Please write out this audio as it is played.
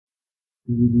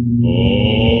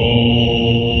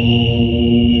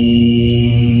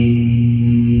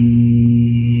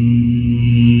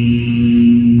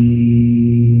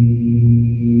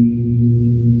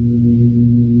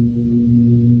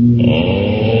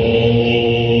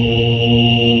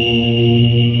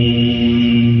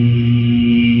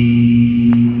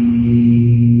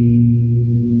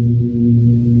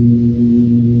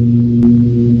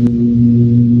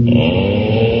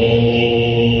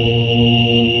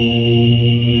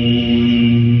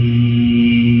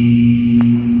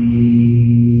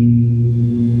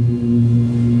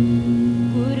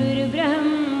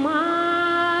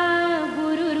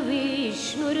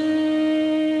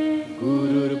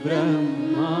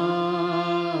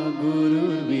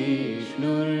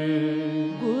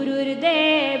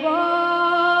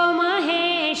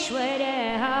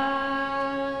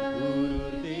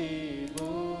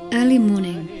Early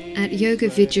morning at Yoga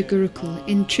Vidya Gurukul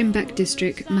in Trimbak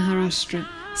district, Maharashtra,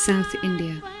 South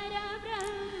India.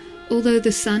 Although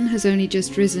the sun has only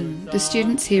just risen, the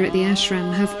students here at the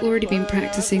ashram have already been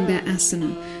practicing their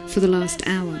asana for the last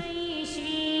hour.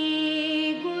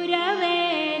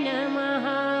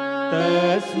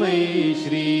 Tasmai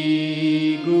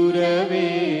Shri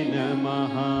Gurave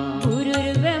Namaha.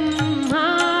 Gurur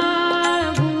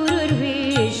Brahma, Gurur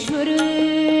Vishnu.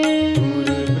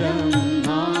 Gurur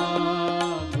Brahma,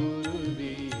 Gurur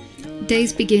Vishnu.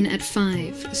 Days begin at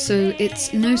 5, so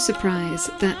it's no surprise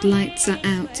that lights are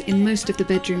out in most of the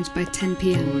bedrooms by 10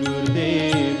 p.m. Guru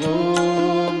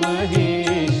Devo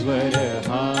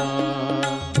Maheshwaraha.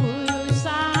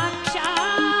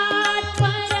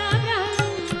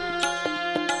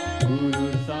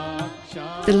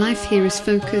 The life here is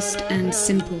focused and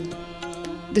simple.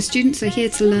 The students are here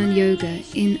to learn yoga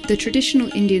in the traditional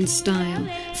Indian style,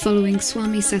 following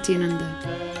Swami Satyananda.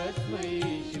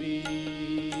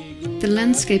 The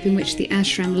landscape in which the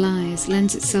ashram lies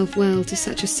lends itself well to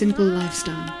such a simple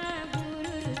lifestyle,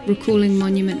 recalling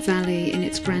Monument Valley in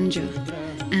its grandeur,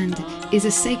 and is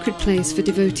a sacred place for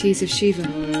devotees of Shiva.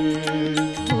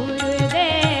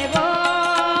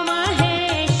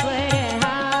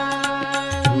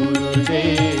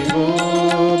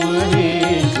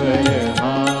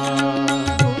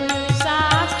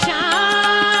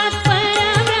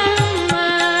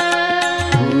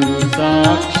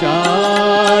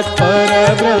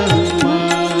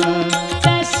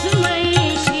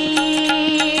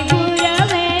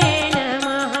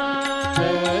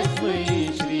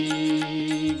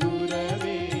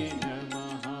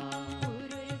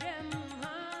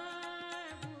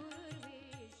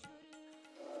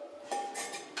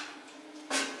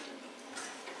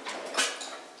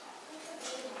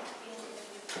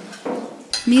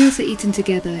 Meals are eaten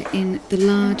together in the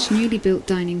large, newly built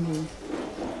dining hall.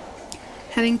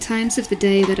 Having times of the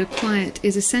day that are quiet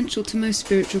is essential to most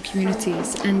spiritual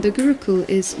communities, and the Gurukul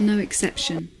is no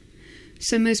exception.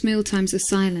 So most meal times are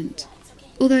silent,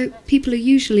 although people are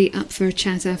usually up for a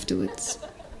chat afterwards.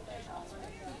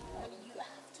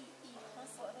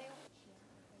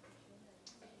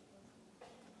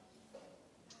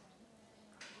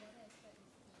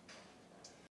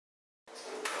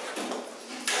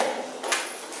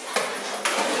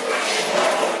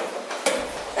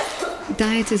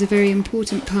 Diet is a very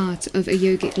important part of a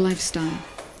yogic lifestyle.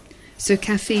 So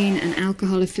caffeine and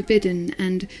alcohol are forbidden,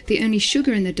 and the only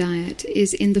sugar in the diet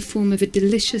is in the form of a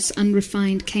delicious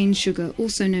unrefined cane sugar,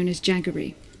 also known as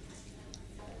jaggery.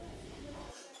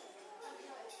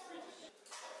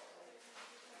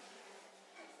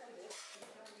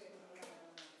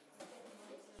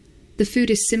 The food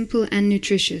is simple and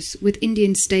nutritious, with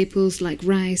Indian staples like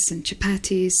rice and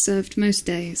chapatis served most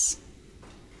days.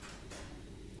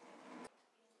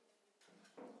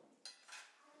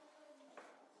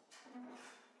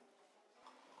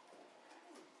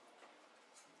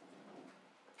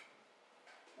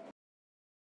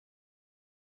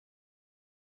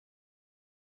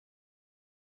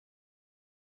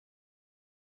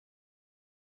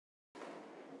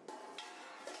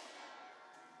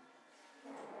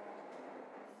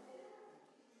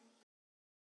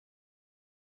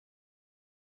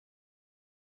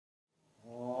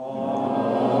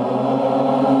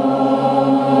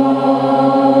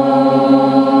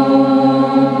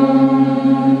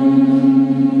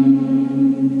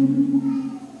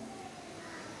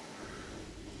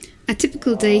 A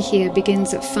typical day here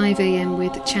begins at 5 a.m.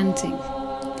 with chanting.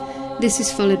 This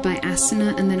is followed by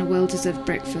asana and then a well-deserved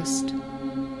breakfast.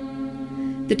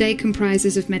 The day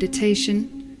comprises of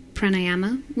meditation,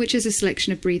 pranayama, which is a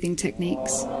selection of breathing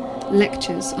techniques,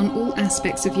 lectures on all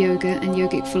aspects of yoga and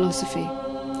yogic philosophy.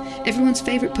 Everyone's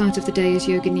favourite part of the day is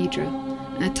yoga nidra,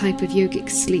 a type of yogic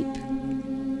sleep.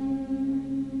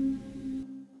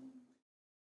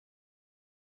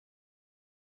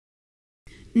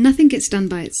 Nothing gets done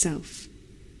by itself.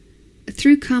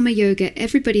 Through karma yoga,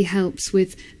 everybody helps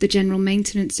with the general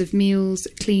maintenance of meals,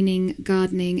 cleaning,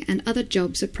 gardening, and other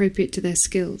jobs appropriate to their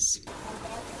skills.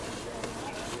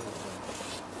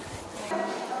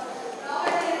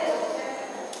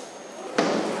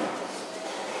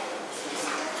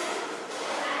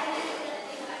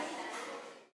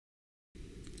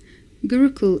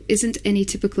 Gurukul isn't any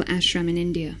typical ashram in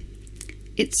India.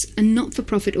 It's a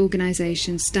not-for-profit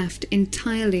organisation staffed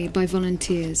entirely by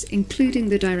volunteers, including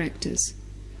the directors.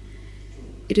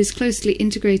 It is closely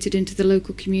integrated into the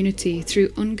local community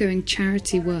through ongoing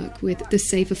charity work with the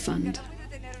Seva Fund.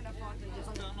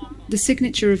 The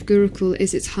signature of Gurukul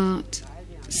is its heart,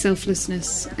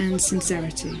 selflessness and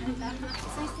sincerity.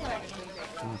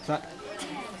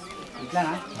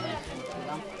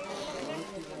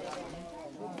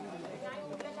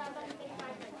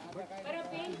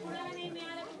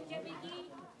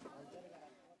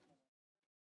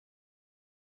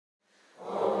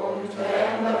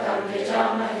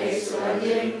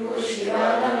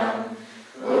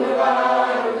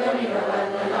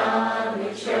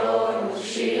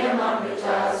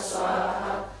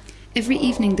 Every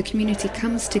evening the community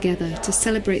comes together to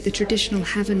celebrate the traditional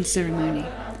Havan ceremony.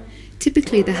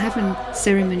 Typically the Havan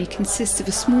ceremony consists of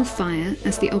a small fire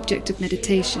as the object of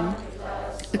meditation,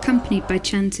 accompanied by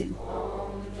chanting.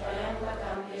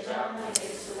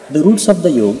 The roots of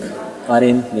the yoga are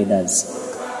in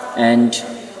Vedas, and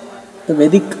the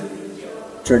Vedic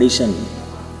tradition,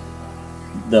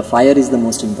 the fire is the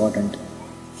most important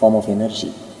form of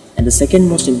energy, and the second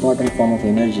most important form of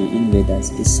energy in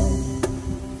Vedas is sound.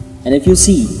 And if you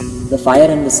see the fire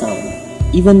and the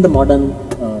sound, even the modern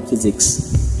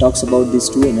physics talks about these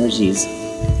two energies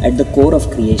at the core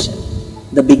of creation,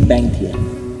 the Big Bang theory.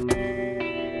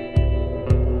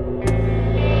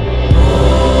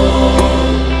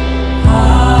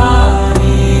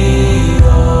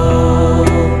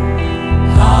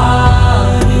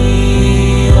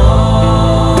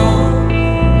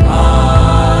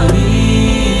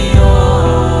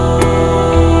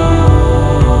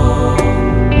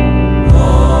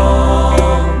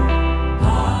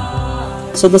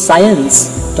 So the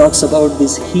science talks about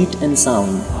this heat and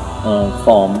sound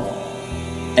form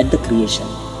at the creation,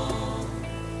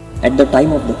 at the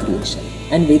time of the creation.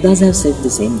 And Vedas have said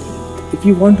the same thing. If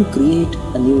you want to create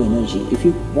a new energy, if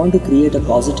you want to create a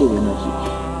positive energy,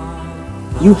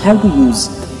 you have to use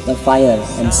the fire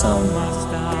and sound.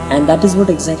 And that is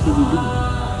what exactly we do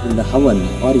in the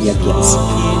Havan or Yagyas.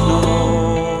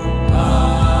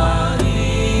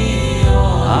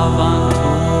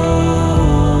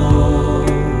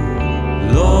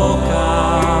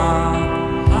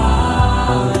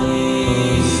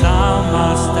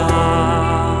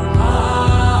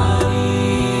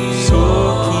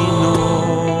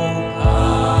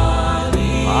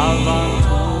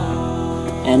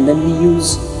 And then we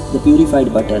use the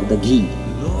purified butter, the ghee,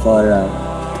 for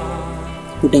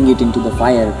putting it into the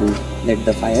fire to let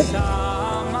the fire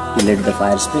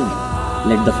spring,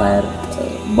 let the fire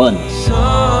burn.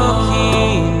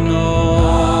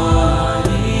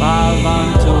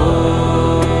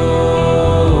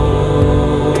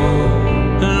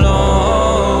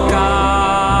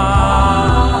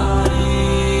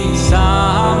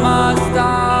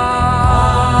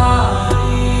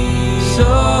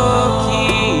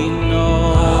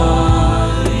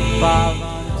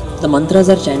 The mantras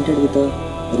are chanted with a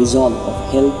resolve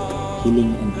of health,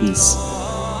 healing and peace.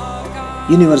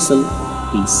 Universal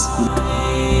peace.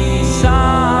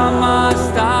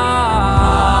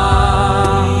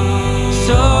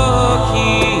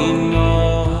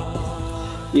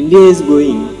 India is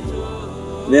going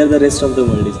where the rest of the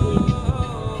world is going.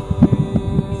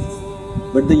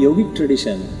 But the yogic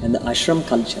tradition and the ashram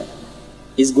culture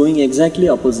is going exactly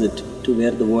opposite to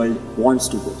where the world wants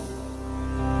to go.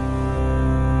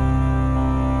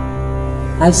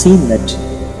 I've seen that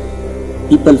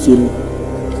people feel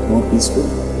more peaceful,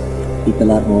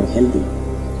 people are more healthy,